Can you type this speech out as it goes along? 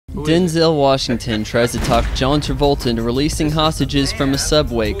Denzel Washington tries to talk John Travolta into releasing hostages from a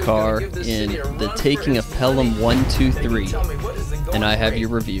subway car in The Taking of Pelham 1, 2, 3. And I have your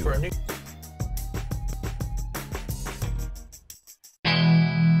review.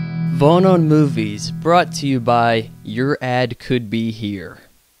 Vaughn on Movies, brought to you by Your Ad Could Be Here.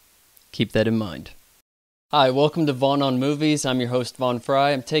 Keep that in mind. Hi, welcome to Vaughn on Movies. I'm your host, Vaughn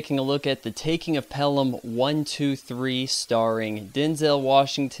Fry. I'm taking a look at The Taking of Pelham 1, 2, 3, starring Denzel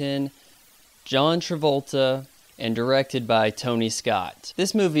Washington, John Travolta, and directed by Tony Scott.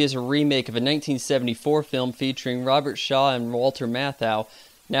 This movie is a remake of a 1974 film featuring Robert Shaw and Walter Matthau.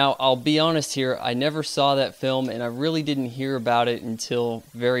 Now, I'll be honest here, I never saw that film, and I really didn't hear about it until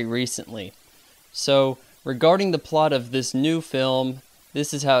very recently. So, regarding the plot of this new film,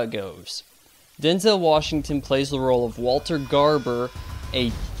 this is how it goes. Denzel Washington plays the role of Walter Garber,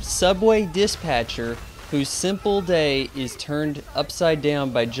 a subway dispatcher whose simple day is turned upside down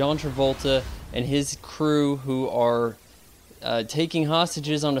by John Travolta and his crew who are taking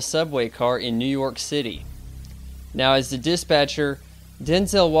hostages on a subway car in New York City. Now, as the dispatcher,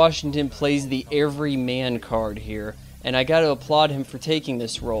 Denzel Washington plays the everyman card here, and I gotta applaud him for taking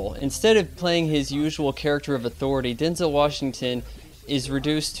this role. Instead of playing his usual character of authority, Denzel Washington is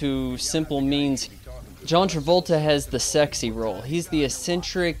reduced to simple means. John Travolta has the sexy role. He's the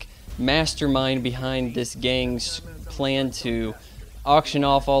eccentric mastermind behind this gang's plan to auction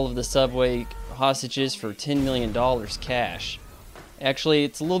off all of the subway hostages for $10 million cash. Actually,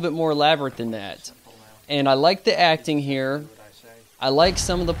 it's a little bit more elaborate than that. And I like the acting here. I like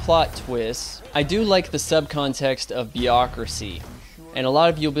some of the plot twists. I do like the subcontext of bureaucracy. And a lot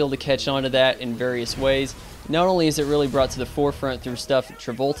of you will be able to catch on to that in various ways. Not only is it really brought to the forefront through stuff that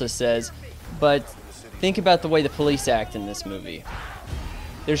Travolta says, but think about the way the police act in this movie.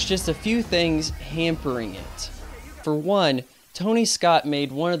 There's just a few things hampering it. For one, Tony Scott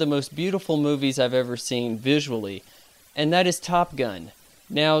made one of the most beautiful movies I've ever seen visually, and that is Top Gun.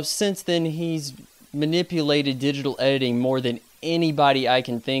 Now, since then, he's manipulated digital editing more than anybody I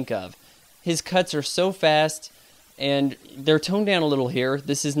can think of. His cuts are so fast, and they're toned down a little here.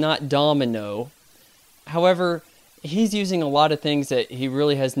 This is not Domino. However, he's using a lot of things that he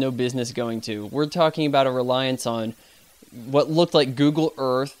really has no business going to. We're talking about a reliance on what looked like Google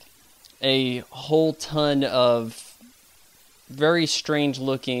Earth, a whole ton of very strange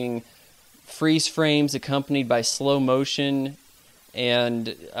looking freeze frames accompanied by slow motion,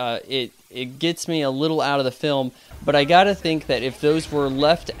 and it gets me a little out of the film, but I gotta think that if those were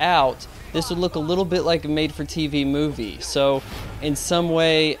left out, this would look a little bit like a made-for-TV movie, so in some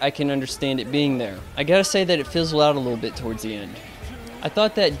way I can understand it being there. I gotta say that it fizzled out a little bit towards the end. I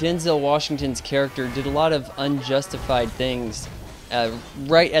thought that Denzel Washington's character did a lot of unjustified things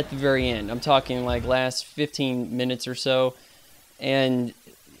right at the very end. I'm talking like last 15 minutes or so, and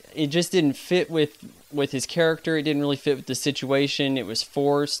it just didn't fit with his character. It didn't really fit with the situation. It was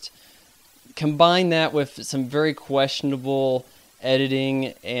forced. Combine that with some very questionable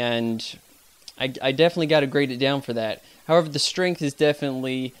editing, and I definitely got to grade it down for that. However, the strength is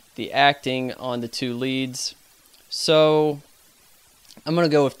definitely the acting on the two leads. So I'm going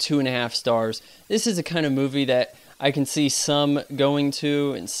to go with 2.5 stars. This is a kind of movie that I can see some going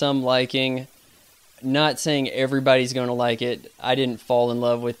to and some liking. Not saying everybody's going to like it. I didn't fall in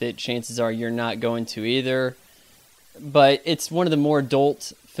love with it. Chances are you're not going to either. But it's one of the more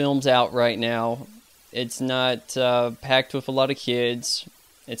adult films out right now. It's not packed with a lot of kids.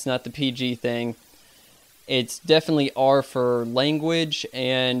 It's not the PG thing. It's definitely R for language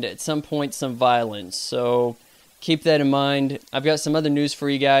and at some point some violence. So keep that in mind. I've got some other news for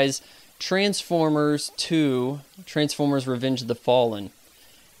you guys. Transformers 2, Transformers Revenge of the Fallen.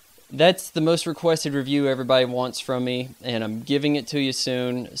 That's the most requested review everybody wants from me, and I'm giving it to you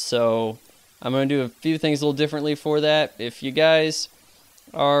soon. So I'm going to do a few things a little differently for that. If you guys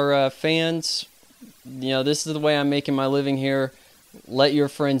are fans, you know, this is the way I'm making my living here. Let your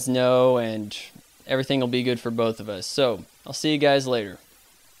friends know, and everything will be good for both of us. So I'll see you guys later.